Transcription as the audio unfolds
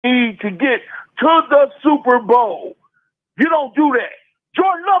to get to the Super Bowl. You don't do that.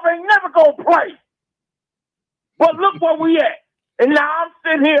 Jordan Love ain't never going to play. But look where we at. And now I'm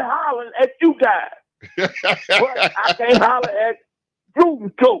sitting here hollering at you guys. But I can't holler at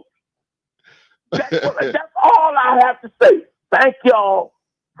Gruden coach. That's all I have to say. Thank y'all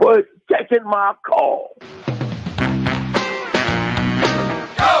for taking my call.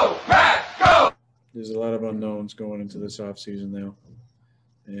 Go, Pat, go! There's a lot of unknowns going into this offseason now.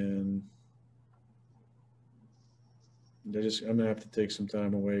 And I'm going to have to take some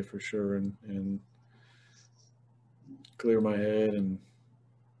time away for sure and clear my head and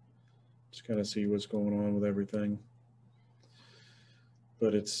just kind of see what's going on with everything.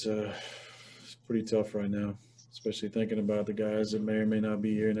 But it's pretty tough right now, especially thinking about the guys that may or may not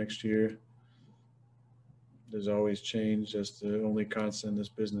be here next year. There's always change. That's the only constant in this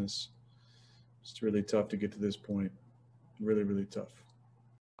business. It's really tough to get to this point. Really, really tough.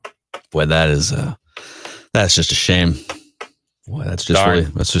 Boy, that's just a shame. Boy, that's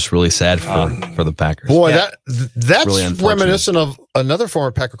just really sad for the Packers. Boy, that's really reminiscent of another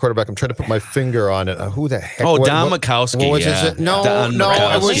former Packer quarterback. I'm trying to put my finger on it. Who the heck? Oh, Don Majkowski. What was his? No,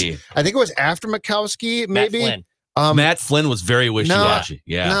 Majkowski. I think it was after Majkowski, maybe. Matt Flynn was very wishy-washy.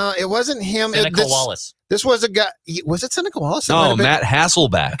 No, it wasn't him. Seneca Wallace. This was a guy. Was it Seneca Wallace? No, Matt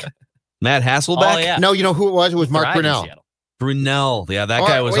Hasselbeck. Matt Hasselbeck? Oh, yeah. No, you know who it was? It was Mark Brunell. Brunell. Yeah, that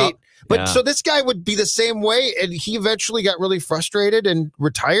guy was up. But so this guy would be the same way, and he eventually got really frustrated and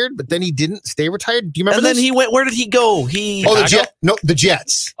retired, but then he didn't stay retired. Do you remember this? And then he went, where did he go? The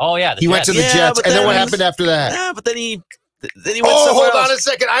Jets. Oh, yeah. He went to the Jets. And then what happened after that? Yeah, but then he went hold on a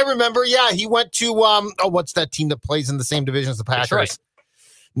second. I remember. Yeah, he went to, what's that team that plays in the same division as the Packers? Detroit.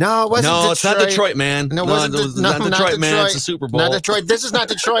 No, it wasn't Detroit. No, it's not Detroit, man. No, it was not Detroit, man. It's the Super Bowl. Not Detroit. This is not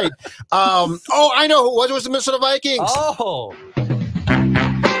Detroit. I know who it was. It was the Minnesota Vikings. Oh.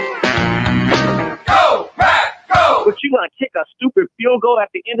 Go, Pat, go! But you're going to kick a stupid field goal at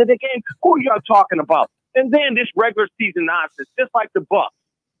the end of the game? Who are you talking about? And then this regular season nonsense, just like the Bucs.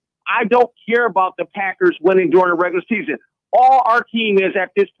 I don't care about the Packers winning during the regular season. All our team is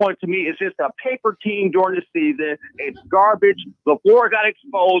at this point to me is just a paper team during the season. It's garbage. LaFleur got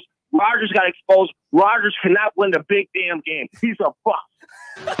exposed. Rodgers got exposed. Rodgers cannot win the big damn game. He's a bust.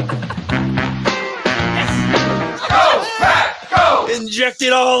 Go, Pat, go! Inject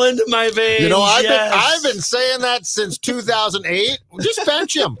it all into my veins. You know, I've been saying that since 2008. Just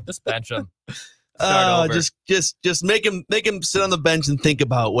bench him. Just bench him. Just make him sit on the bench and think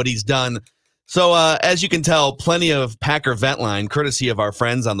about what he's done. So as you can tell, plenty of Packer vent line, courtesy of our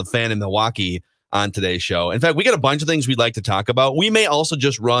friends on the Fan in Milwaukee on today's show. In fact, we got a bunch of things we'd like to talk about. We may also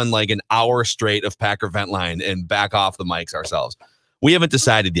just run like an hour straight of Packer vent line and back off the mics ourselves. We haven't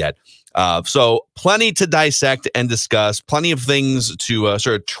decided yet. So plenty to dissect and discuss, plenty of things to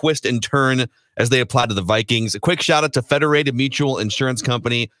sort of twist and turn as they apply to the Vikings. A quick shout out to Federated Mutual Insurance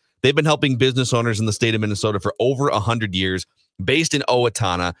Company. They've been helping business owners in the state of Minnesota for over 100 years, based in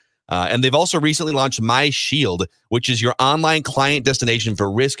Owatonna. And they've also recently launched My Shield, which is your online client destination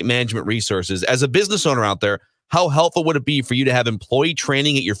for risk management resources. As a business owner out there, how helpful would it be for you to have employee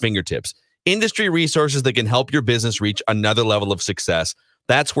training at your fingertips? Industry resources that can help your business reach another level of success.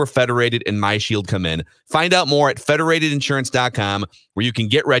 That's where Federated and My Shield come in. Find out more at federatedinsurance.com, where you can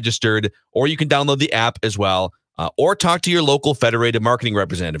get registered, or you can download the app as well, or talk to your local Federated marketing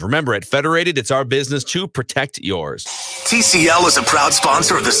representative. Remember, at Federated, it's our business to protect yours. TCL is a proud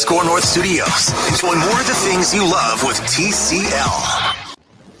sponsor of the SKOR North Studios. Enjoy more of the things you love with TCL.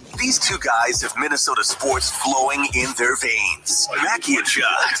 These two guys have Minnesota sports flowing in their veins. Mackey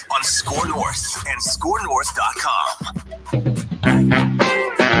Judd on SKOR North and SKORNorth.com.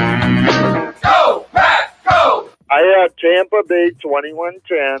 Go, Pat, go! I had Tampa Bay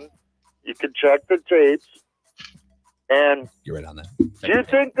 21-10. You can check the tapes. And you're right on that. Do you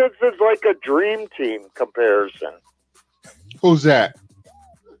think this is like a dream team comparison? Who's that?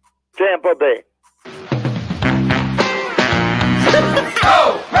 Tampa Bay.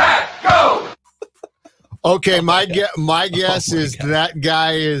 Go, Pat, go! Okay, my guess is that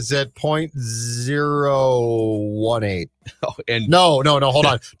guy is at .018. Oh, and no, hold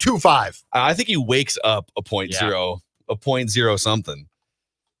on. 2.5. I think he wakes up a .0 something.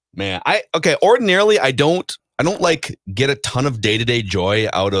 Man, ordinarily I don't like get a ton of day-to-day joy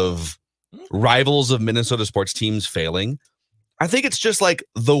out of rivals of Minnesota sports teams failing. I think it's just like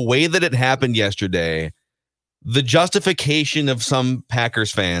the way that it happened yesterday, the justification of some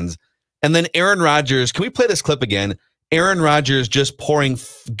Packers fans, and then Aaron Rodgers. Can we play this clip again? Aaron Rodgers just pouring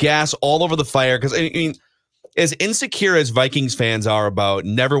gas all over the fire. Because, I mean, as insecure as Vikings fans are about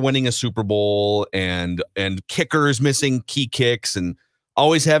never winning a Super Bowl and kickers missing key kicks and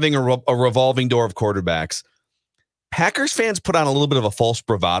always having a revolving door of quarterbacks. Packers fans put on a little bit of a false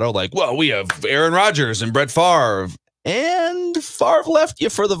bravado, like, well, we have Aaron Rodgers and Brett Favre, and Favre left you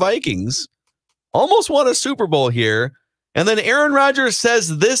for the Vikings. Almost won a Super Bowl here. And then Aaron Rodgers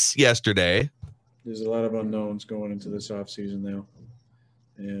says this yesterday. There's a lot of unknowns going into this offseason now.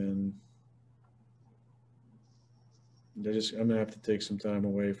 And I'm going to have to take some time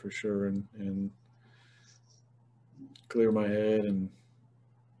away for sure and clear my head and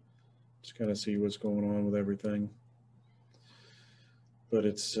just kind of see what's going on with everything. But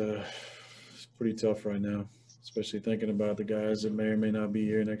it's pretty tough right now, especially thinking about the guys that may or may not be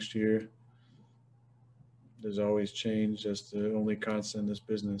here next year. There's always change. That's the only constant in this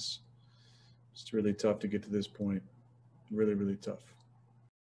business. It's really tough to get to this point. Really, really tough.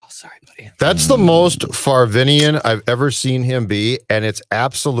 Oh, sorry, buddy. That's the most Favrean I've ever seen him be, and it's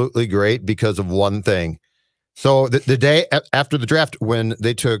absolutely great because of one thing. So the day after the draft, when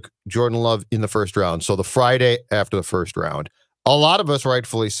they took Jordan Love in the first round, so the Friday after the first round, a lot of us,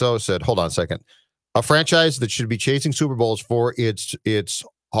 rightfully so, said, hold on a second. A franchise that should be chasing Super Bowls for its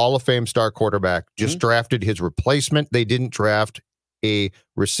Hall of Fame star quarterback just drafted his replacement. They didn't draft a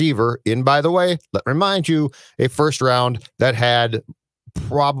receiver in, by the way, let me remind you, a first round that had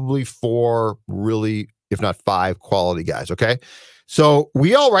probably 4 really, if not 5 quality guys. Okay. So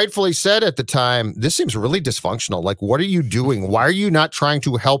we all rightfully said at the time, this seems really dysfunctional. Like, what are you doing? Why are you not trying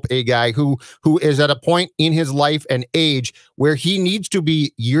to help a guy who is at a point in his life and age where he needs to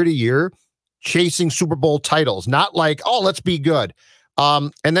be year to year chasing Super Bowl titles? Not like, oh, let's be good.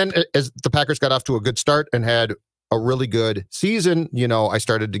 And then as the Packers got off to a good start and had a really good season, you know, I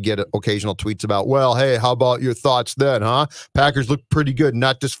started to get occasional tweets about, well, hey, how about your thoughts then, huh? Packers look pretty good,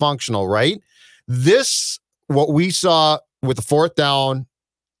 not dysfunctional, right? This, what we saw with the fourth down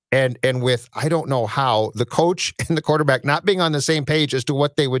and with, I don't know how, the coach and the quarterback not being on the same page as to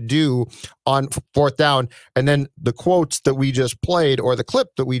what they would do on fourth down. And then the quotes that we just played, or the clip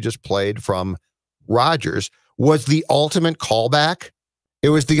that we just played from Rodgers, was the ultimate callback. It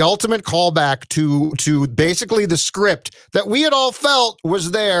was the ultimate callback to basically the script that we had all felt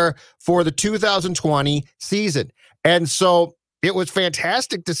was there for the 2020 season. And so it was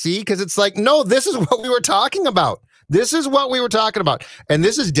fantastic to see, because it's like, no, this is what we were talking about. This is what we were talking about. And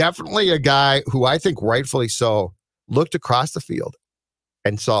this is definitely a guy who, I think rightfully so, looked across the field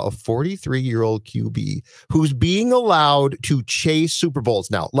and saw a 43-year-old QB who's being allowed to chase Super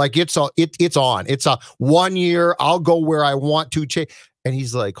Bowls now. Like, it's on. It's a 1 year, I'll go where I want to chase. And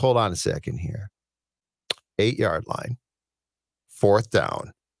he's like, hold on a second here. 8-yard line, fourth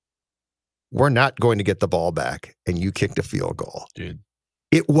down. We're not going to get the ball back, and you kicked a field goal. Dude.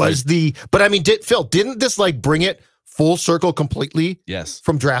 It was but I mean, didn't this like bring it full circle completely? Yes.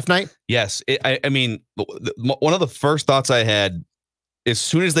 From draft night? Yes. I mean, one of the first thoughts I had as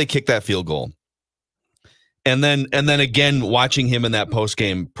soon as they kicked that field goal, and then again watching him in that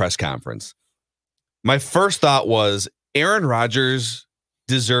post-game press conference, my first thought was Aaron Rodgers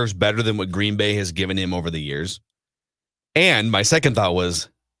deserves better than what Green Bay has given him over the years. And my second thought was,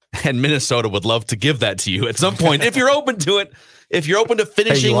 and Minnesota would love to give that to you at some point if you're open to it. If you're open to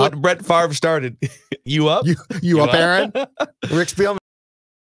finishing what Brett Favre started. You up? You up, Aaron? Rick Spielman.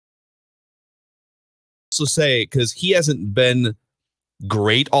 Also say, because he hasn't been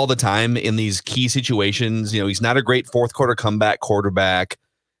great all the time in these key situations. You know, he's not a great fourth quarter comeback quarterback.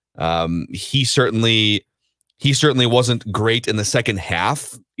 He certainly wasn't great in the second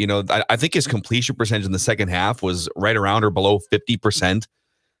half. You know, I think his completion percentage in the second half was right around or below 50%.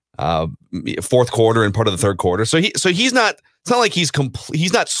 Fourth quarter and part of the third quarter. So he's not. It's not like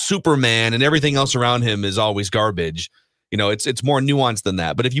he's not Superman and everything else around him is always garbage. You know, it's more nuanced than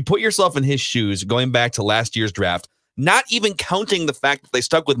that. But if you put yourself in his shoes, going back to last year's draft, not even counting the fact that they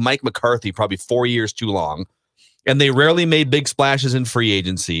stuck with Mike McCarthy probably 4 years too long, and they rarely made big splashes in free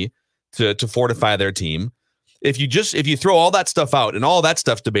agency to fortify their team. If you throw all that stuff out, and all that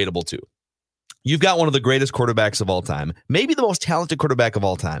stuff's debatable too, you've got one of the greatest quarterbacks of all time, maybe the most talented quarterback of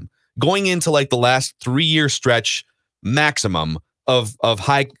all time, going into like the last 3-year stretch maximum of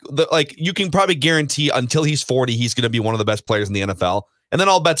high, like you can probably guarantee until he's 40, he's going to be one of the best players in the NFL. And then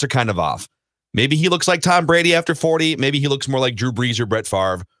all bets are kind of off. Maybe he looks like Tom Brady after 40. Maybe he looks more like Drew Brees or Brett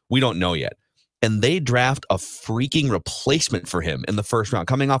Favre. We don't know yet. And they draft a freaking replacement for him in the first round,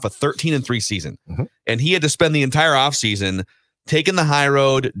 coming off a 13-3 season. Mm-hmm. And he had to spend the entire offseason taking the high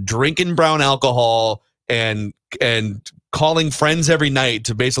road, drinking brown alcohol, and calling friends every night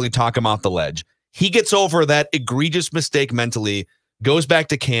to basically talk him off the ledge. He gets over that egregious mistake mentally, goes back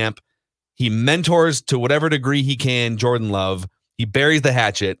to camp. He mentors to whatever degree he can Jordan Love. He buries the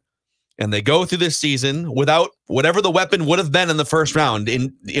hatchet. And they go through this season without whatever the weapon would have been in the first round,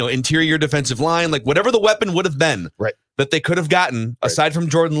 in interior defensive line, like whatever the weapon would have been that they could have gotten aside from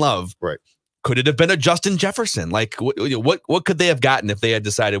Jordan Love. Right. Could it have been a Justin Jefferson? Like what could they have gotten if they had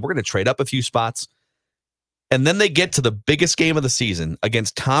decided we're going to trade up a few spots? And then they get to the biggest game of the season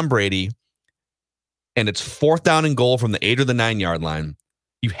against Tom Brady, and it's 4th down and goal from the 8 or the 9 yard line.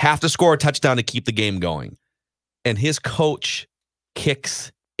 You have to score a touchdown to keep the game going. And his coach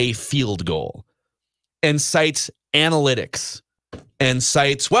kicks a field goal and cites analytics and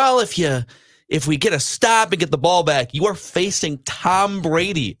cites, well, if we get a stop and get the ball back, you are facing Tom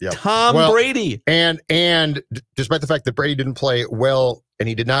Brady. Yep. Brady. And despite the fact that Brady didn't play well, and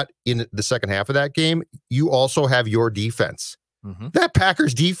he did not in the second half of that game, you also have your defense. Mm-hmm. That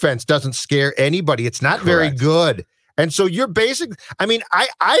Packers defense doesn't scare anybody. It's not very good. And so you're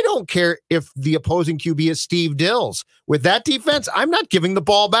I don't care if the opposing QB is Steve Dills. With that defense, I'm not giving the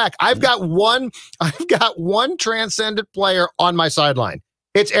ball back. I've got one transcendent player on my sideline.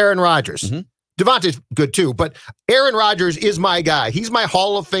 It's Aaron Rodgers. Mm-hmm. Devontae's good too, but Aaron Rodgers is my guy. He's my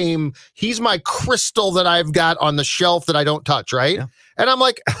Hall of Fame. He's my crystal that I've got on the shelf that I don't touch, right? Yeah. And I'm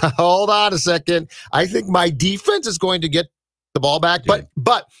like, hold on a second. I think my defense is going to get the ball back. Yeah.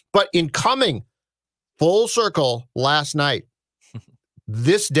 But in coming full circle last night,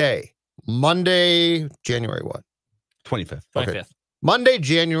 this day, Monday, January what? 25th. Okay. Monday,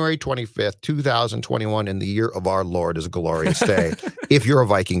 January 25th, 2021, in the year of our Lord, is a glorious day. If you're a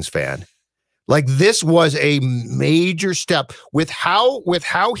Vikings fan. Like, this was a major step with how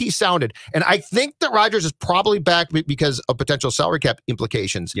he sounded. And I think that Rodgers is probably back because of potential salary cap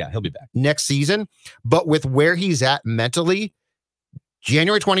implications. Yeah, he'll be back next season. But with where he's at mentally,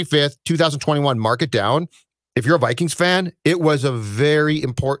 January 25th, 2021, mark it down. If you're a Vikings fan, it was a very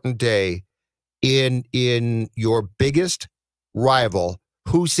important day in your biggest rival,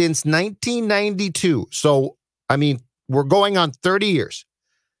 who since 1992, so, I mean, we're going on 30 years,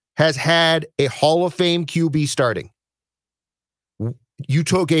 has had a Hall of Fame QB starting. You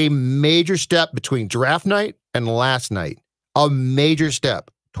took a major step between draft night and last night, a major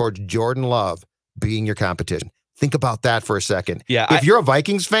step towards Jordan Love being your competition. Think about that for a second. Yeah, if you're a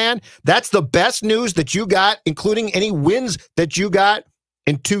Vikings fan, that's the best news that you got, including any wins that you got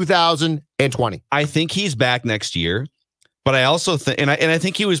in 2020. I think he's back next year, but I also think, and I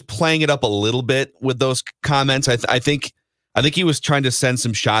think he was playing it up a little bit with those comments. I think he was trying to send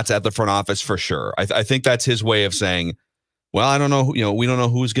some shots at the front office for sure. I think that's his way of saying, well, I don't know, we don't know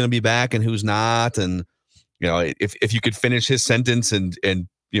who's going to be back and who's not. And, if you could finish his sentence and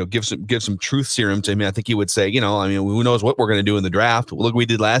give some truth serum to him, I think he would say, who knows what we're going to do in the draft. Look what we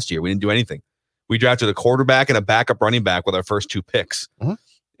did last year. We didn't do anything. We drafted a quarterback and a backup running back with our first 2 picks. Mm-hmm.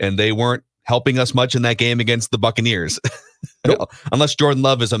 And they weren't helping us much in that game against the Buccaneers. Nope. Unless Jordan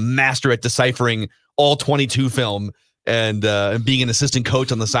Love is a master at deciphering all 22 film and being an assistant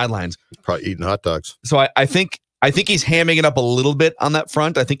coach on the sidelines. Probably eating hot dogs. So I think he's hamming it up a little bit on that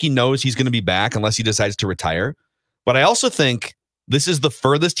front. I think he knows he's going to be back unless he decides to retire. But I also think this is the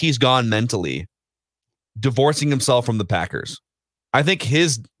furthest he's gone mentally, divorcing himself from the Packers. I think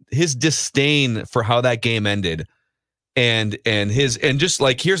his disdain for how that game ended and just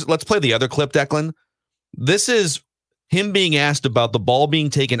like, let's play the other clip, Declan. This is him being asked about the ball being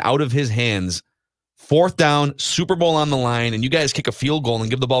taken out of his hands, 4th down, Super Bowl on the line, and you guys kick a field goal and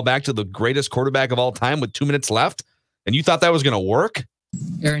give the ball back to the greatest quarterback of all time with 2 minutes left, and you thought that was going to work?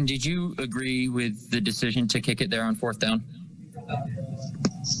 Aaron, did you agree with the decision to kick it there on 4th down?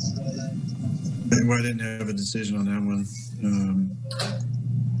 Well, I didn't have a decision on that one.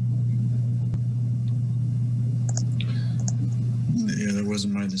 Yeah, that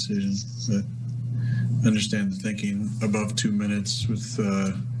wasn't my decision, but I understand the thinking above 2 minutes with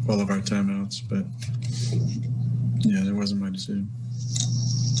all of our timeouts, but yeah, that wasn't my decision.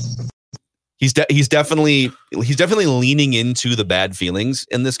 He's definitely leaning into the bad feelings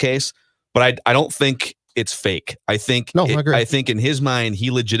in this case, but I don't think it's fake. I think in his mind,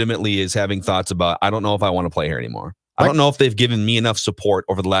 he legitimately is having thoughts about, I don't know if I want to play here anymore. I don't know if they've given me enough support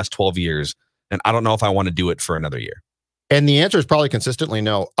over the last 12 years, and I don't know if I want to do it for another year. And the answer is probably consistently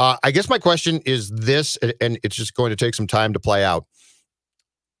no. I guess my question is this, and it's just going to take some time to play out.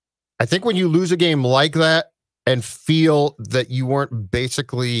 I think when you lose a game like that and feel that you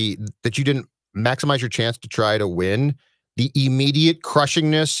didn't maximize your chance to try to win, the immediate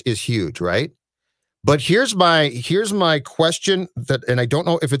crushingness is huge, right? But here's my question and I don't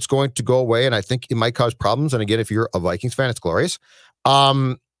know if it's going to go away, and I think it might cause problems. And again, if you're a Vikings fan, it's glorious.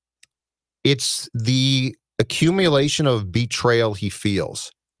 It's the accumulation of betrayal he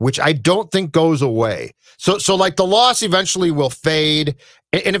feels which I don't think goes away. So like the loss eventually will fade.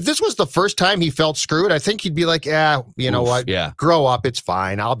 And if this was the first time he felt screwed, I think he'd be like, yeah, you know what? Yeah. Grow up. It's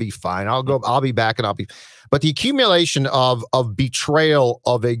fine. I'll be fine. I'll be back and but the accumulation of betrayal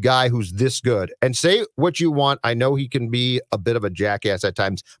of a guy who's this good, and say what you want. I know he can be a bit of a jackass at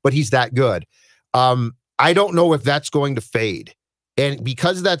times, but he's that good. I don't know if that's going to fade. And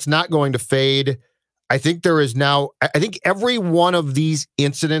because that's not going to fade, I think I think every one of these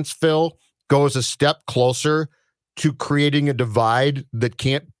incidents, Phil, goes a step closer to creating a divide that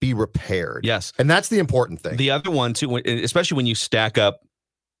can't be repaired. Yes. And that's the important thing. The other one, too, especially when you stack up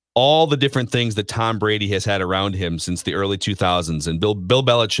all the different things that Tom Brady has had around him since the early 2000s. And Bill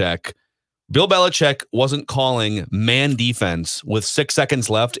Belichick wasn't calling man defense with 6 seconds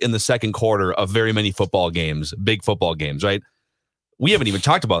left in the second quarter of very many football games, big football games, right? We haven't even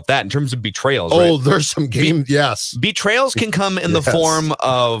talked about that in terms of betrayals. Oh, right? There's some games, yes. Betrayals can come in the form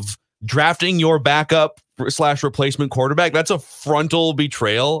of drafting your backup / replacement quarterback. That's a frontal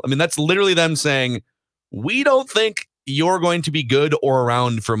betrayal. I mean, that's literally them saying, we don't think you're going to be good or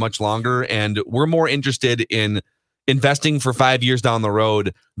around for much longer, and we're more interested in investing for 5 years down the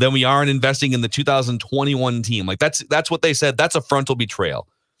road than we are in investing in the 2021 team. Like that's what they said. That's a frontal betrayal.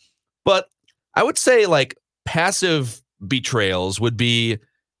 But I would say like passive betrayals would be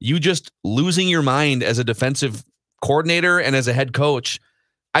you just losing your mind as a defensive coordinator and as a head coach.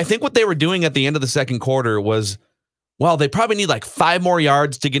 I think what they were doing at the end of the second quarter was, well, they probably need like 5 more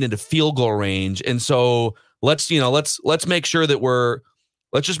yards to get into field goal range. And so let's make sure that we're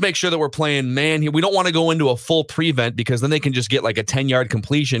playing man here. We don't want to go into a full prevent because then they can just get like a 10-yard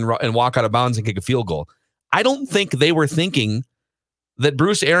completion and walk out of bounds and kick a field goal. I don't think they were thinking that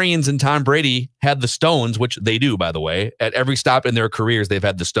Bruce Arians and Tom Brady had the stones, which they do, by the way. At every stop in their careers, they've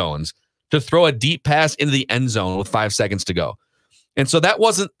had the stones to throw a deep pass into the end zone with 5 seconds to go. And so that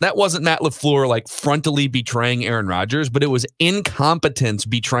wasn't Matt LaFleur like frontally betraying Aaron Rodgers, but it was incompetence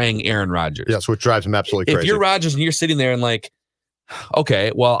betraying Aaron Rodgers. Yes, which drives him absolutely crazy. If you're Rodgers and you're sitting there and like,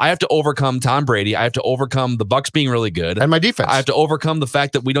 okay, well, I have to overcome Tom Brady. I have to overcome the Bucs being really good. And my defense. I have to overcome the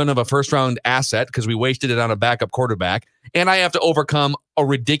fact that we don't have a first-round asset because we wasted it on a backup quarterback. And I have to overcome a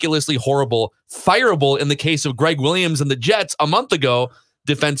ridiculously horrible, fireable, in the case of Greg Williams and the Jets a month ago,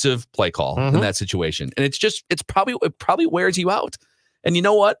 defensive play call in that situation. And it probably wears you out. And you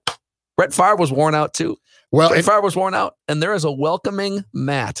know what? Brett Favre was worn out too. Brett Favre was worn out. And there is a welcoming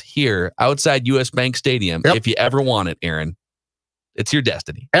mat here outside US Bank Stadium. If you ever want it, Aaron. It's your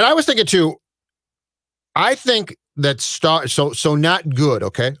destiny. And I was thinking too, I think that so not good,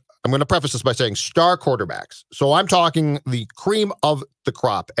 okay? I'm going to preface this by saying star quarterbacks. So I'm talking the cream of the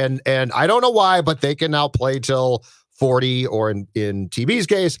crop. And I don't know why, but they can now play till 40 or in TB's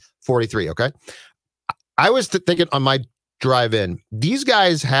case, 43, okay? I was thinking on my drive in, these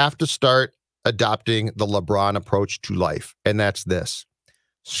guys have to start adopting the LeBron approach to life. And that's this.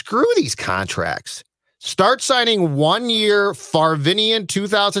 Screw these contracts. Start signing 1 year Favre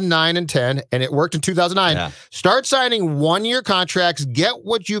 2009 and 10, and it worked in 2009. Yeah. Start signing 1 year contracts, get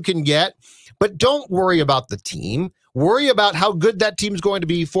what you can get, but don't worry about the team. Worry about how good that team's going to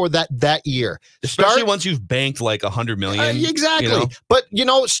be for that year. Especially once you've banked like $100 million. Exactly. You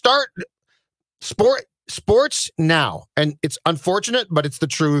know? But, start sports now, and it's unfortunate, but it's the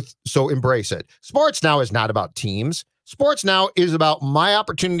truth, so embrace it. Sports now is not about teams. Sports now is about my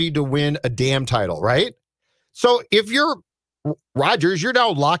opportunity to win a damn title, right? So if you're Rodgers, you're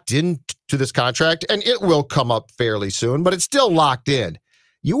now locked in to this contract, and it will come up fairly soon, but it's still locked in.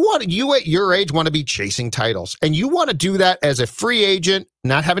 You at your age want to be chasing titles, and you want to do that as a free agent,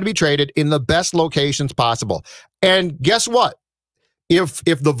 not having to be traded in the best locations possible. And guess what? If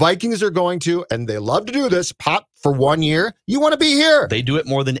the Vikings are going to, and they love to do this, pop for 1 year, you want to be here. They do it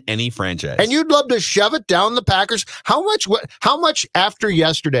more than any franchise. And you'd love to shove it down the Packers. How much after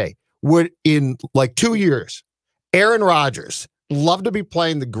yesterday would, in like 2 years, Aaron Rodgers love to be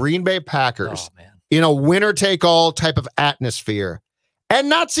playing the Green Bay Packers in a winner-take-all type of atmosphere and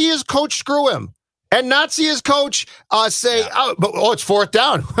not see his coach screw him? And not see his coach say, it's fourth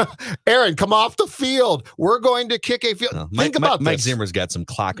down. Aaron, come off the field. We're going to kick a field. Think about this. Mike Zimmer's got some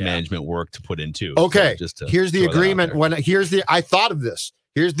clock management work to put into. Okay, so here's the agreement. I thought of this.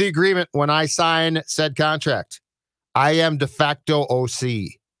 Here's the agreement when I sign said contract. I am de facto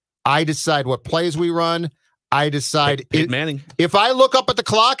OC. I decide what plays we run. I decide. Manning. If I look up at the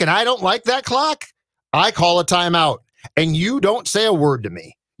clock and I don't like that clock, I call a timeout. And you don't say a word to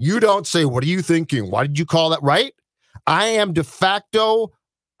me. You don't say, what are you thinking? Why did you call that? Right? I am de facto.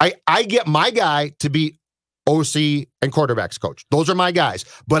 I get my guy to be OC, and quarterbacks coach. Those are my guys.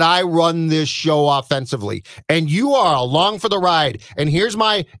 But I run this show offensively. And you are along for the ride. And here's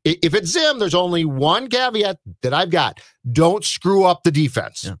if it's Zim, there's only one caveat that I've got. Don't screw up the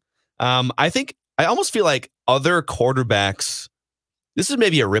defense. Yeah. I almost feel like other quarterbacks, this is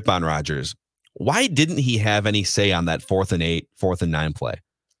maybe a rip on Rodgers. Why didn't he have any say on that 4th and 8, 4th and 9 play?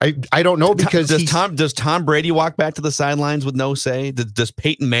 I don't know, because does Tom Brady walk back to the sidelines with no say? Does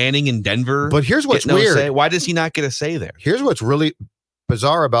Peyton Manning in Denver? But here's what's weird. Say? Why does he not get a say there? Here's what's really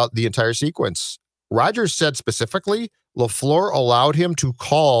bizarre about the entire sequence. Rodgers said specifically, LaFleur allowed him to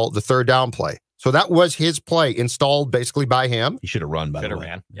call the 3rd down play. So that was his play installed basically by him. He should have run, by the way.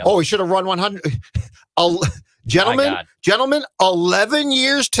 Yep. Oh, he should have run 100. Gentlemen, 11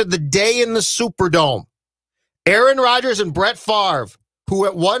 years to the day in the Superdome. Aaron Rodgers and Brett Favre, who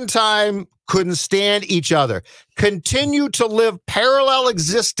at one time couldn't stand each other, continue to live parallel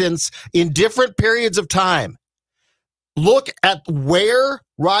existence in different periods of time. Look at where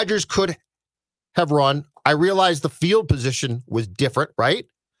Rodgers could have run. I realize the field position was different, right?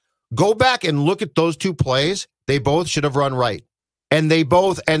 Go back and look at those 2 plays. They both should have run right. And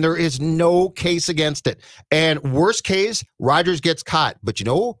there is no case against it. And worst case, Rodgers gets caught. But you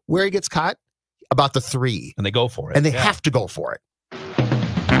know where he gets caught? About the 3. And they go for it. And they have to go for it.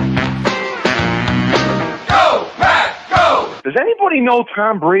 Go, Pack, go! Does anybody know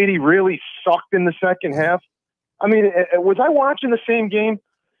Tom Brady really sucked in the second half? I mean, was I watching the same game?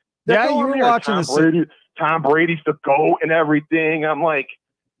 Yeah, you were watching Tom Brady's the GOAT and everything. I'm like,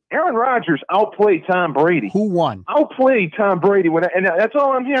 Aaron Rodgers outplayed Tom Brady. Who won? Outplayed Tom Brady. And that's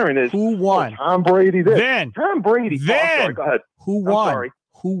all I'm hearing is, who won? Tom Brady this. Then. Tom Brady. Then. Go ahead. Who won?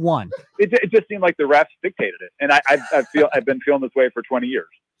 Who won? It just seemed like the refs dictated it. And I've been feeling this way for 20 years.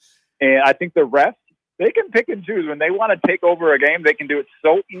 And I think the refs, they can pick and choose. When they want to take over a game, they can do it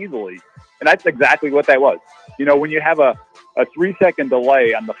so easily. And that's exactly what that was. You know, when you have a 3-second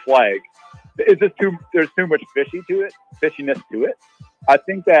delay on the flag, it's just there's too much fishiness to it. I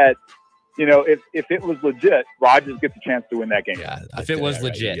think that, you know, if it was legit, Rodgers gets a chance to win that game. Yeah, if it was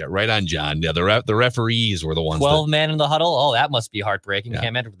legit. Yeah, right on, John. Yeah, the referees were the ones. 12 man in the huddle. Oh, that must be heartbreaking. Yeah. Can't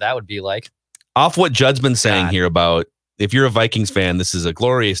imagine what that would be like. Off what Judd's been saying here about, if you're a Vikings fan, this is a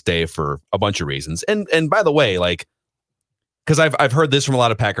glorious day for a bunch of reasons. And by the way, like, because I've heard this from a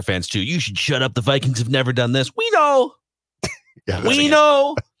lot of Packer fans too. You should shut up. The Vikings have never done this. We know. We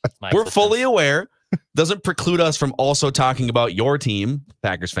know. We're fully aware. Doesn't preclude us from also talking about your team,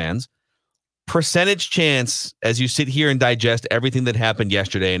 Packers fans. Percentage chance, as you sit here and digest everything that happened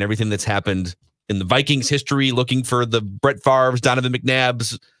yesterday and everything that's happened in the Vikings history, looking for the Brett Favre's, Donovan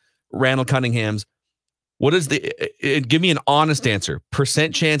McNabb's, Randall Cunningham's. What is give me an honest answer.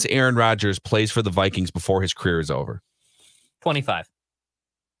 Percent chance Aaron Rodgers plays for the Vikings before his career is over. 25.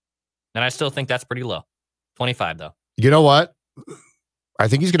 And I still think that's pretty low. 25, though. You know what? I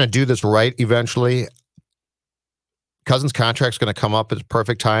think he's going to do this right eventually. Cousins' contract's going to come up at the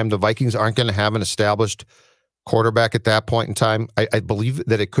perfect time. The Vikings aren't going to have an established quarterback at that point in time. I believe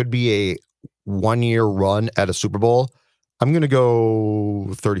that it could be a 1-year run at a Super Bowl. I'm going to go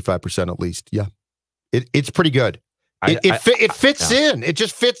 35% at least. Yeah. It's pretty good. It fits in. It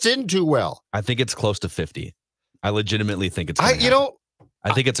just fits in too well. I think it's close to 50. I legitimately think it's I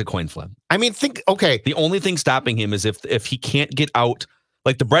think it's a coin flip. I mean, okay. The only thing stopping him is if he can't get out.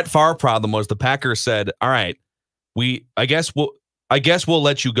 Like the Brett Favre problem was the Packers said, all right, I guess we'll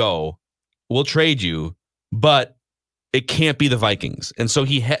let you go. We'll trade you, but it can't be the Vikings. And so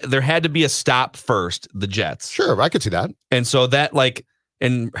there had to be a stop first, the Jets. Sure, I could see that. And so that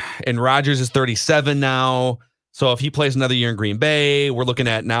and Rodgers is 37 now. So if he plays another year in Green Bay, we're looking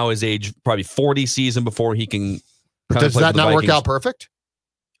at now his age, probably 40 season before he can. Does that not work out perfect?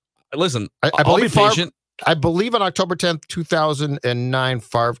 Listen, I'll be patient. I believe on October 10th, 2009,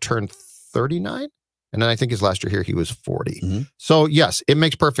 Favre turned 39. And then I think his last year here, he was 40. Mm-hmm. So yes, it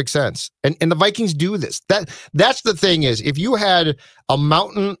makes perfect sense. And the Vikings do this. That's the thing is, if you had a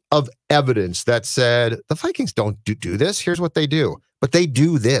mountain of evidence that said the Vikings don't do this, here's what they do. But they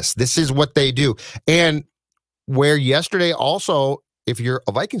do this. This is what they do. And where yesterday also, if you're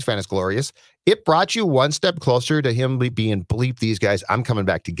a Vikings fan, is glorious, it brought you one step closer to him being bleep these guys. I'm coming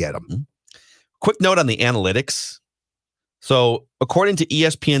back to get them. Mm-hmm. Quick note on the analytics. So according to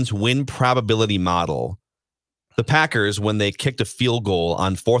ESPN's win probability model, the Packers, when they kicked a field goal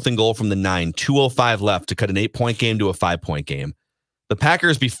on 4th and goal from the 9, 2:05 left to cut an 8-point game to a 5-point game, the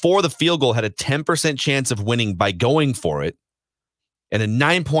Packers before the field goal had a 10% chance of winning by going for it and a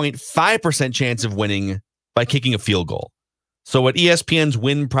 9.5% chance of winning by kicking a field goal. So what ESPN's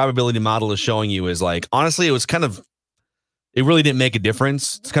win probability model is showing you is like, honestly, it was kind of it really didn't make a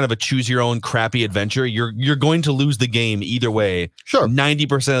difference. It's kind of a choose your own crappy adventure. You're going to lose the game either way. Sure.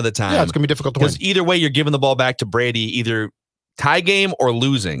 90% of the time. Yeah, it's going to be difficult to win. Because either way, you're giving the ball back to Brady, either tie game or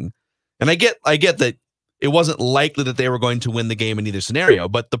losing. And I get that it wasn't likely that they were going to win the game in either scenario.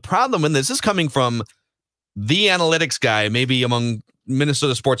 But the problem in this is coming from the analytics guy, maybe among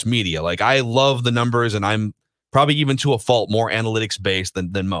Minnesota sports media. Like, I love the numbers, and I'm probably even to a fault more analytics based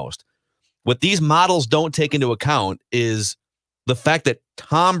than most. What these models don't take into account is the fact that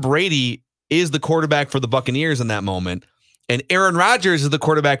Tom Brady is the quarterback for the Buccaneers in that moment, and Aaron Rodgers is the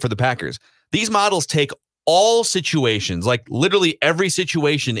quarterback for the Packers. These models take all situations, like literally every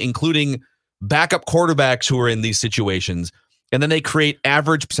situation, including backup quarterbacks who are in these situations, and then they create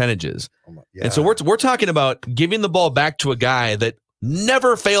average percentages. And so we're talking about giving the ball back to a guy that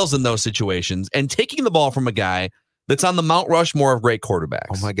never fails in those situations and taking the ball from a guy that's on the Mount Rushmore of great quarterbacks.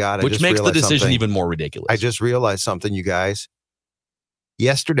 Oh my God. Which makes the decision even more ridiculous. I just realized something, you guys.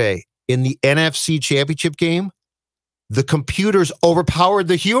 Yesterday in the NFC Championship game, the computers overpowered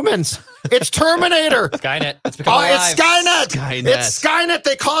the humans. It's Terminator. Skynet. It's become it's Skynet. It's Skynet.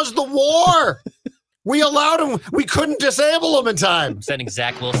 They caused the war. We allowed them. We couldn't disable them in time. I'm sending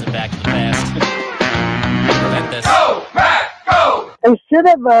Zach Wilson back to the past. Prevent this. Go, Matt, go! They should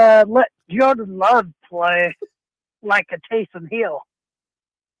have let Jordan Love play like a Taysom Hill.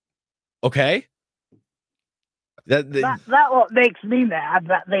 Okay. That's what makes me mad,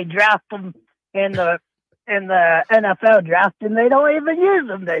 that they draft them in the NFL draft and they don't even use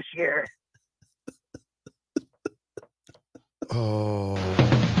them this year. Oh.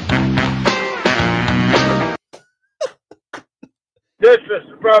 This is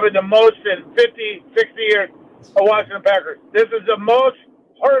probably the most in 50, 60 years of watching the Packers. This is the most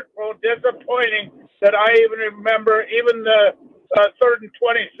hurtful, disappointing that I even remember, even the 3rd and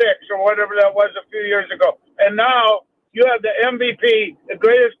 26 or whatever that was a few years ago. And now you have the MVP, the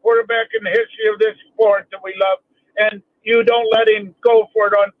greatest quarterback in the history of this sport that we love, and you don't let him go for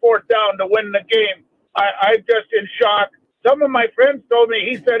it on 4th down to win the game. I'm just in shock. Some of my friends told me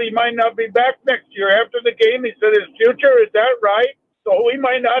he said he might not be back next year. After the game, he said his future, is that right? So we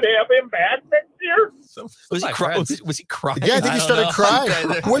might not have him back next year? Was he crying? Yeah, I think he started crying.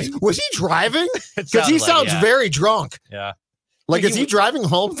 Was he driving? Because he sounds very drunk. Yeah. Like, is he driving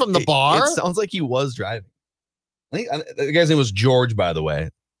home from the bar? It sounds like he was driving. I think the guy's name was George, by the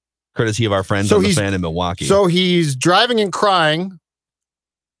way, courtesy of our friends on the Fan in Milwaukee. So he's driving and crying.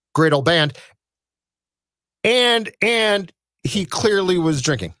 Great old band. And he clearly was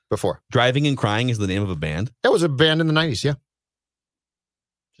drinking before. Driving and Crying is the name of a band? That was a band in the 90s, yeah.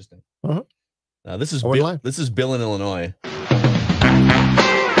 Interesting. Uh-huh. This is Bill in Illinois. Go,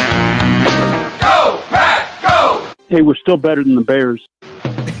 Matt, go! Hey, we're still better than the Bears. Bears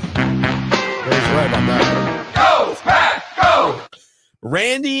right about that. Go, Matt, go!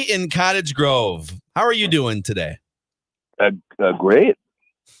 Randy in Cottage Grove. How are you doing today? Great.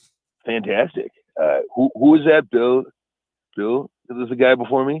 Fantastic. Who is that, Bill? Bill? Is this the guy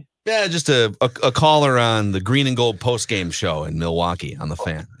before me? Yeah, just a caller on the Green and Gold post-game show in Milwaukee on the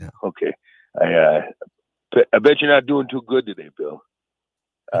Fan. Yeah. Okay. I bet you're not doing too good today, Bill.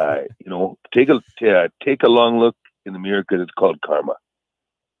 Take a long look in the mirror, because it's called karma.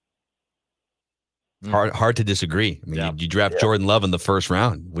 Hard to disagree. I mean, you draft Jordan Love in the 1st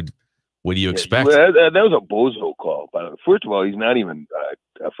round. What do you expect? Well, that was a bozo call. But first of all, he's not even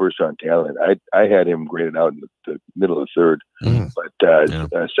a 1st-round talent. I had him graded out in the middle of the 3rd. But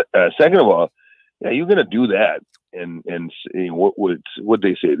second of all, you're going to do that. And what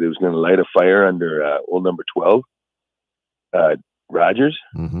they say, they was going to light a fire under old number 12, Rodgers.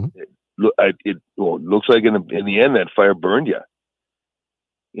 Mm-hmm. It looks like in the end that fire burned you.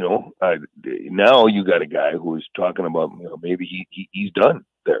 Now you got a guy who's talking about maybe he's done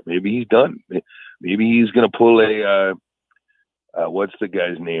there. Maybe he's done. Maybe he's going to pull a what's the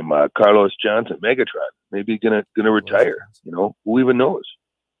guy's name? Carlos Johnson, Megatron. Maybe he's going to retire. Who even knows?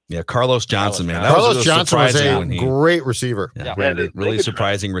 Yeah, Carlos Johnson, man. Carlos Johnson was a great receiver. Yeah, really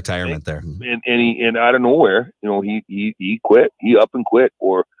surprising retirement there. And out of nowhere, he quit. He up and quit,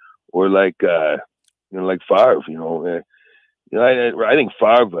 or like like Favre. I think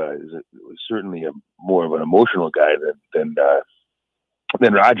Favre was certainly more of an emotional guy than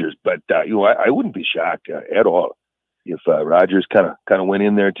Rodgers. But I wouldn't be shocked at all if Rodgers kind of went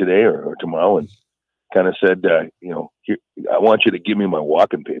in there today or tomorrow and kind of said, here, I want you to give me my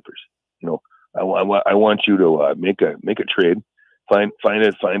walking papers. I want you to make a trade, find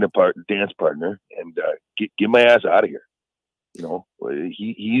a dance partner, and get my ass out of here.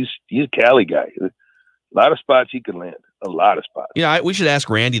 He's a Cali guy. A lot of spots he can land. A lot of spots. Yeah, we should ask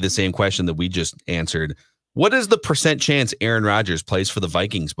Randy the same question that we just answered. What is the percent chance Aaron Rodgers plays for the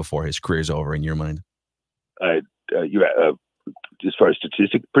Vikings before his career's over in your mind? You as far as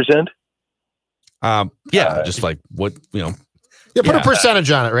statistic percent? Just like what, Yeah, put a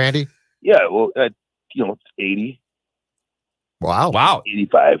percentage on it, Randy. Yeah, well, it's 80. Wow.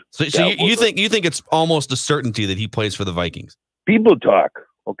 85. So you think it's almost a certainty that he plays for the Vikings? People talk,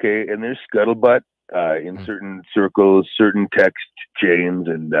 okay, and there's scuttlebutt in certain circles, certain text chains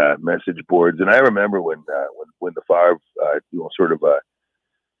and message boards. And I remember when the Favre, sort of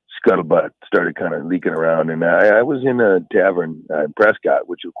scuttlebutt started kind of leaking around, and I was in a tavern in Prescott,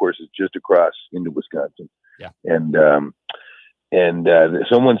 which of course is just across into Wisconsin. Yeah. And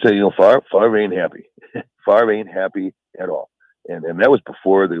someone said, Favre ain't happy. Favre ain't happy at all. And that was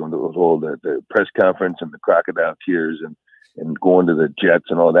before the press conference and the crocodile tears and going to the Jets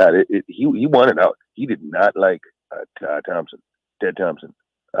and all that. He wanted out. He did not like Ted Thompson,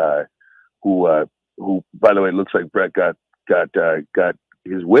 who by the way looks like Brett got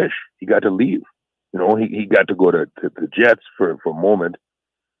his wish. He got to leave. He got to go to the Jets for a moment,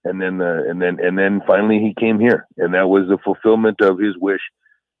 and then finally he came here, and that was the fulfillment of his wish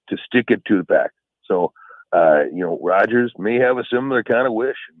to stick it to the Pack. So. Rodgers may have a similar kind of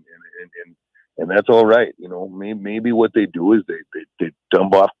wish, and that's all right. Maybe what they do is they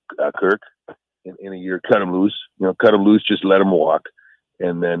dump off Kirk in a year, cut him loose. Just let him walk,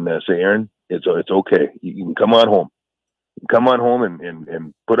 and then say, Aaron, it's okay. You can come on home. Come on home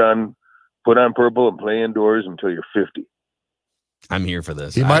and put on purple and play indoors until you're 50. I'm here for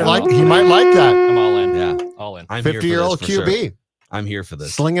this. He might like that. I'm all in. Yeah, all in. I'm 50-year-old QB. Sure. I'm here for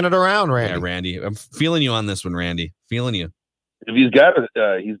this. Slinging it around, Randy. Yeah, Randy. I'm feeling you on this one, Randy. Feeling you. If he's got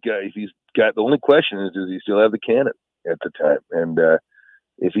the only question is, does he still have the cannon at the time? And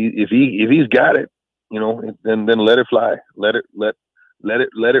if he's got it, then let it fly. Let it rip.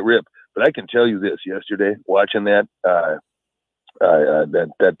 But I can tell you this: yesterday, watching that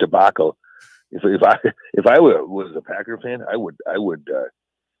debacle, if I was a Packer fan,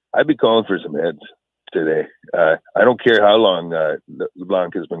 I'd be calling for some heads today. I don't care how long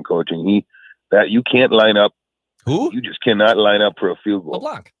LeBlanc has been coaching. You can't line up. Who? You just cannot line up for a field goal.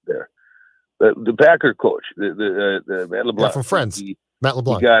 LeBlanc. There. The Packer coach, the Matt LeBlanc. Yeah, from Friends. Matt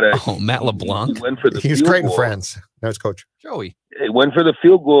LeBlanc. Matt LeBlanc. He went for the He's field great goal. in Friends. Now he's coach. Joey. He went for the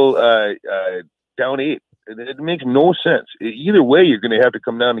field goal down 8. It makes no sense. Either way, you're going to have to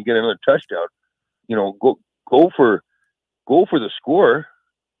come down and get another touchdown. Go for the score.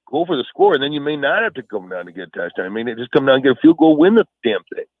 Go for the score, and then you may not have to come down to get a touchdown. I mean, just come down and get a field goal, win the damn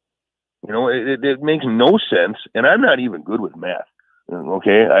thing. It makes no sense, and I'm not even good with math.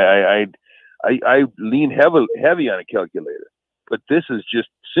 Okay, I lean heavy on a calculator, but this is just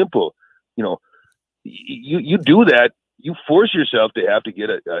simple. You do that, you force yourself to have to get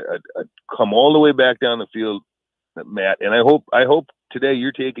a come all the way back down the field, Matt. And I hope today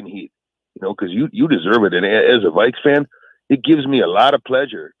you're taking heat, because you deserve it. And as a Vikes fan, it gives me a lot of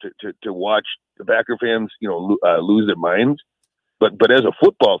pleasure to watch the Packer fans, lose their minds. But as a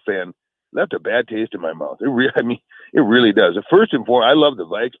football fan, left a bad taste in my mouth. It really does. First and foremost, I love the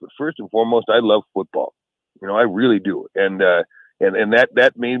Vikes, but first and foremost, I love football. I really do. And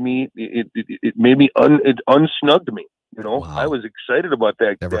that made me it unsnugged me. Wow. I was excited about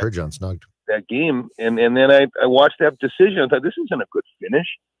that. Never heard you unsnugged. That game, and then I watched that decision. I thought, this isn't a good finish.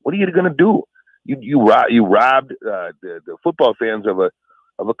 What are you going to do? You robbed the football fans of a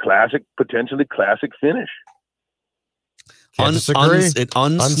potentially classic finish. It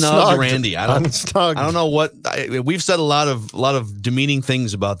unsnugged Randy. I Unsnugged. don't know what we've said. A lot of demeaning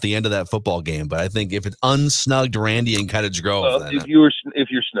things about the end of that football game, but I think if it unsnugged Randy in Cottage Grove, well, if you're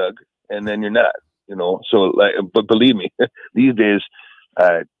snug, and then you're not, So, but believe me, these days,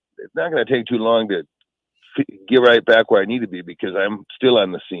 it's not going to take too long to get right back where I need to be, because I'm still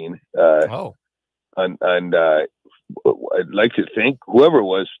on the scene. And I'd like to thank whoever it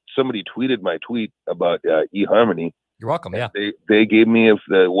was. Somebody tweeted my tweet about eHarmony. You're welcome. Yeah, they gave me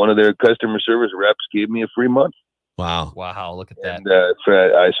one of their customer service reps gave me a free month. Wow! Look at that.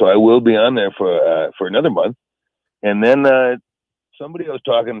 And so I will be on there for another month, and then somebody I was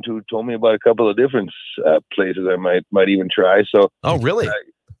talking to told me about a couple of different places I might even try. So really?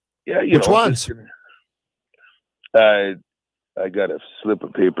 Yeah. Which ones? I got a slip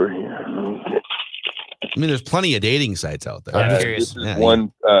of paper here. I mean, there's plenty of dating sites out there. I'm curious. This is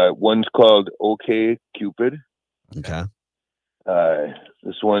one's called OK Cupid. Okay.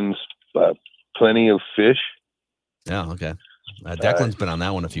 This one's Plenty of Fish. Yeah. Okay. Declan's been on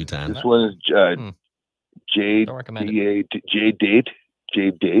that one a few times. This one is J Date.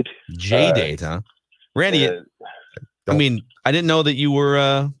 J Date, huh? Randy, I mean, I didn't know that you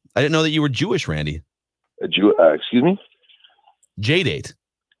were Jewish, Randy. Excuse me? J-Date.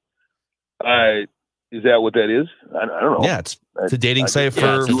 Is that what that is? I don't know. Yeah, it's a dating site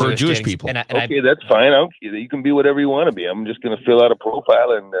for Jewish people. Okay, that's fine. You can be whatever you want to be. I'm just going to fill out a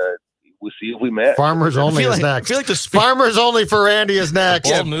profile and we'll see if we match. Farmers only is next. I feel like Farmers only for Randy is next.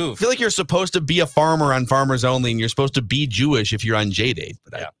 Bold move. I feel like you're supposed to be a farmer on Farmers Only, and you're supposed to be Jewish if you're on J-Date.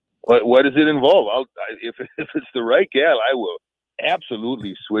 But what does it involve? If it's the right gal, I will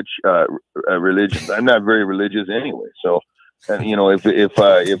absolutely switch religions. I'm not very religious anyway, so. And if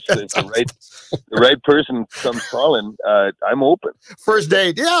the right person comes calling, I'm open. First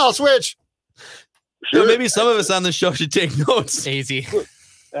date, yeah, I'll switch. Sure. So maybe some of us on the show should take notes. Easy.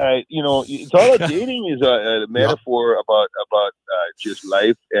 It's all about dating is a metaphor about just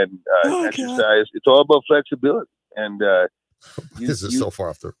life and exercise. God. It's all about flexibility. And this is so far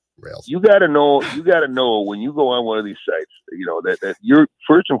off the rails. You got to know when you go on one of these sites, that you're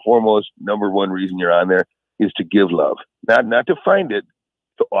first and foremost, number one reason you're on there is to give love, not to find it,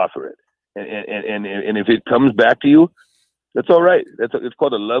 to offer it. And if it comes back to you, that's all right. It's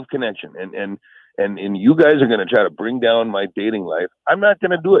called a love connection. And you guys are going to try to bring down my dating life. I'm not going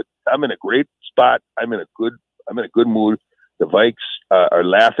to do it. I'm in a great spot. I'm in a good mood. The Vikes are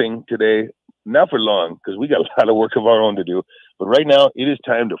laughing today, not for long, because we got a lot of work of our own to do. But right now, it is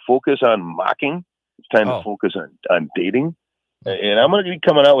time to focus on mocking. It's time to focus on dating. And I'm going to be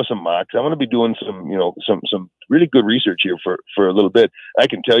coming out with some mocks. I'm going to be doing some really good research here for a little bit. I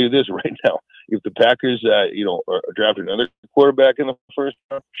can tell you this right now: if the Packers, draft another quarterback in the first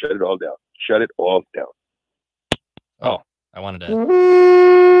round, shut it all down. Shut it all down. Oh, I wanted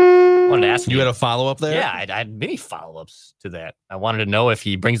to ask you. You had a follow up there? Yeah, I had many follow ups to that. I wanted to know if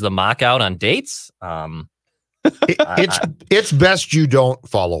he brings the mock out on dates. It's best you don't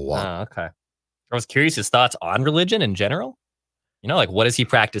follow up. Okay. I was curious his thoughts on religion in general. What does he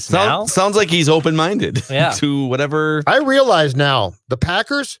practice now? Sounds like he's open-minded to whatever. I realize now the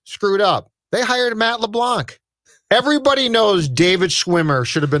Packers screwed up. They hired Matt LeBlanc. Everybody knows David Schwimmer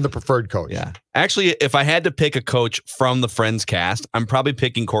should have been the preferred coach. Yeah. Actually, if I had to pick a coach from the Friends cast, I'm probably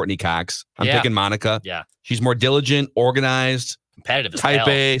picking Courtney Cox. I'm picking Monica. Yeah. She's more diligent, organized, competitive, type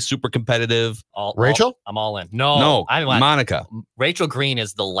A, super competitive. Rachel? I'm all in. No, I want Monica. Rachel Green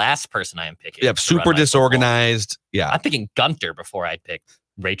is the last person I am picking. Yeah, super disorganized. Yeah. I'm picking Gunter before I pick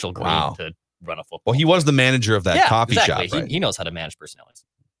Rachel Green to run a football. Well, he was the manager of that coffee shop. Right? He knows how to manage personalities.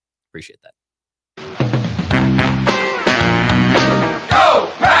 Appreciate that.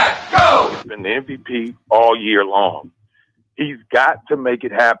 Go, Pack, go! He's been the MVP all year long. He's got to make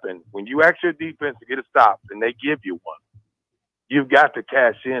it happen. When you ask your defense to get a stop and they give you one, you've got to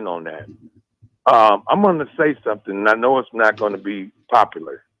cash in on that. I'm going to say something, and I know it's not going to be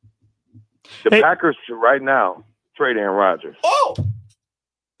popular. The Packers should right now trade Aaron Rodgers. Oh,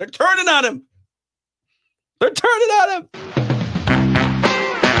 they're turning on him. They're turning on him.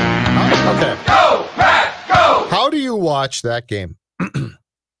 Okay. Go, Pack, go! How do you watch that game?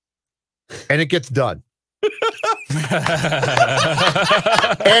 And it gets done.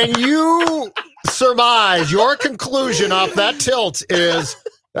 And you surmise your conclusion off that tilt is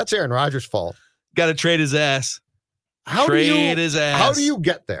that's Aaron Rodgers' fault. Got to trade his ass. How do you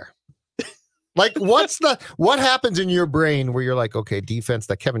get there? Like, what happens in your brain where you're like, okay, defense,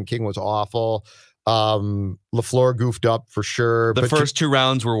 that Kevin King was awful. LaFleur goofed up for sure. The first 2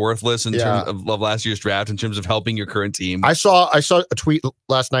 rounds were worthless in terms of last year's draft, in terms of helping your current team. I saw a tweet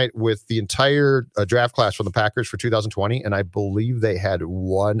last night with the entire draft class from the Packers for 2020, and I believe they had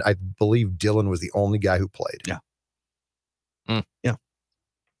one. I believe Dylan was the only guy who played. Yeah. Yeah.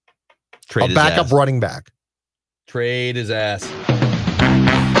 A backup running back. Trade his ass.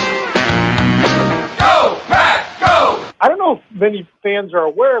 Go, Pack, go! I don't know if many fans are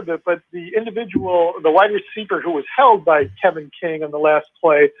aware of it, but the wide receiver who was held by Kevin King on the last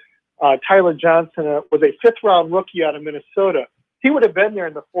play, Tyler Johnson, was a 5th-round rookie out of Minnesota. He would have been there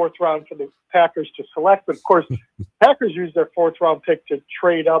in the 4th round for the Packers to select, but of course, Packers used their 4th-round pick to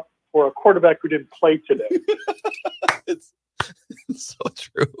trade up for a quarterback who didn't play today. It's so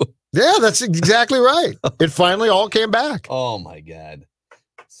true. Yeah, that's exactly right. It finally all came back. Oh my God.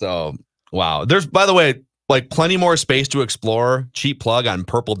 So, wow. There's, by the way, like plenty more space to explore. Cheap plug on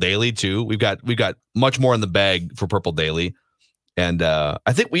Purple Daily too. We've got much more in the bag for Purple Daily. And I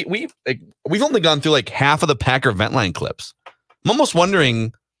think we've only gone through like half of the Packer vent line clips. I'm almost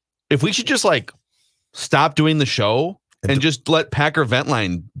wondering if we should just like stop doing the show and just let Packer vent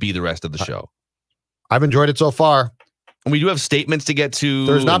line be the rest of the show. I've enjoyed it so far. And we do have statements to get to.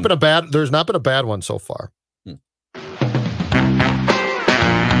 There's not been a bad one so far. Go,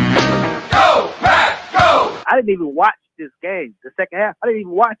 Pack, go! I didn't even watch this game, the second half. I didn't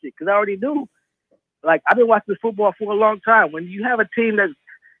even watch it because I already knew Like, I've been watching this football for a long time. When you have a team that's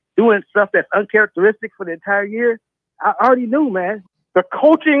doing stuff that's uncharacteristic for the entire year, I already knew, man. The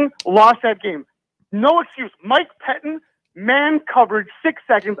coaching lost that game. No excuse. Mike Pettin, man coverage, 6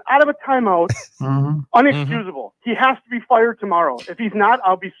 seconds out of a timeout. Unexcusable. He has to be fired tomorrow. If he's not,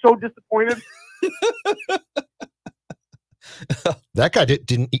 I'll be so disappointed. That guy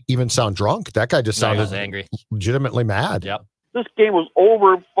didn't even sound drunk. That guy just sounded angry, legitimately mad. Yep. This game was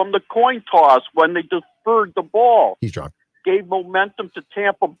over from the coin toss when they deferred the ball. He's drunk. Gave momentum to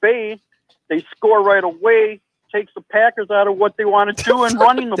Tampa Bay. They score right away. Takes the Packers out of what they want to do and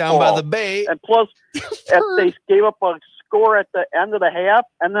running the Down ball. by the Bay. And plus, if they gave up a score at the end of the half,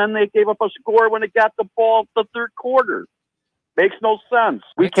 and then they gave up a score when it got the ball the third quarter. Makes no sense.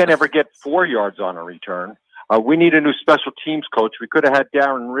 We can't ever get 4 yards on a return. We need a new special teams coach. We could have had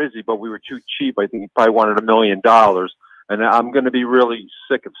Darren Rizzi, but we were too cheap. I think he probably wanted $1 million. And I'm going to be really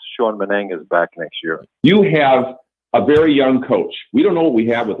sick if Sean Menenga is back next year. You have a very young coach. We don't know what we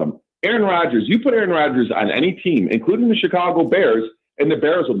have with him. Aaron Rodgers, you put Aaron Rodgers on any team, including the Chicago Bears, and the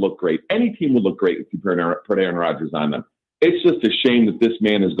Bears would look great. Any team would look great if you put Aaron Rodgers on them. It's just a shame that this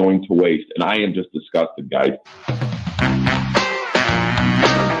man is going to waste, and I am just disgusted, guys.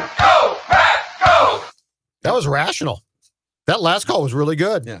 Go, Pat, go! That was rational. That last call was really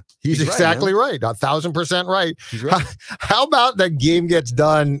good. Yeah, he's exactly right. 1,000% right. How about that game gets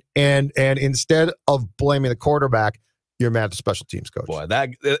done and instead of blaming the quarterback, you're mad at the special teams coach? Boy,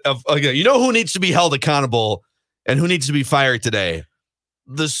 you know who needs to be held accountable and who needs to be fired today?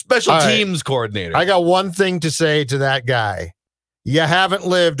 The special teams coordinator. I got one thing to say to that guy. You haven't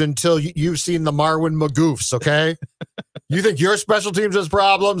lived until you've seen the Marwin Magoofs, okay? You think your special teams has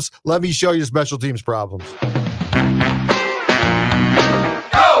problems? Let me show you special teams problems.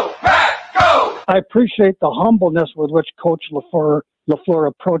 I appreciate the humbleness with which Coach LaFleur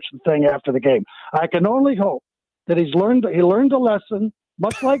approached the thing after the game. I can only hope that he learned a lesson,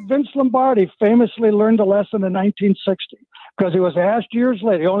 much like Vince Lombardi famously learned a lesson in 1960, because he was asked years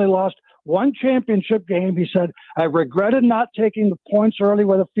later. He only lost one championship game. He said, I regretted not taking the points early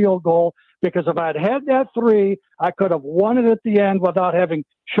with a field goal, because if I'd had that 3, I could have won it at the end without having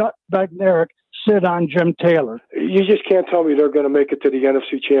Chuck Bednarik sit on Jim Taylor. You just can't tell me they're going to make it to the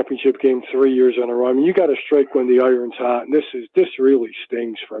NFC Championship game 3 years in a row. I mean, you got to strike when the iron's hot, and this really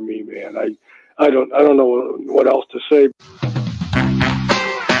stings for me, man. I don't know what else to say.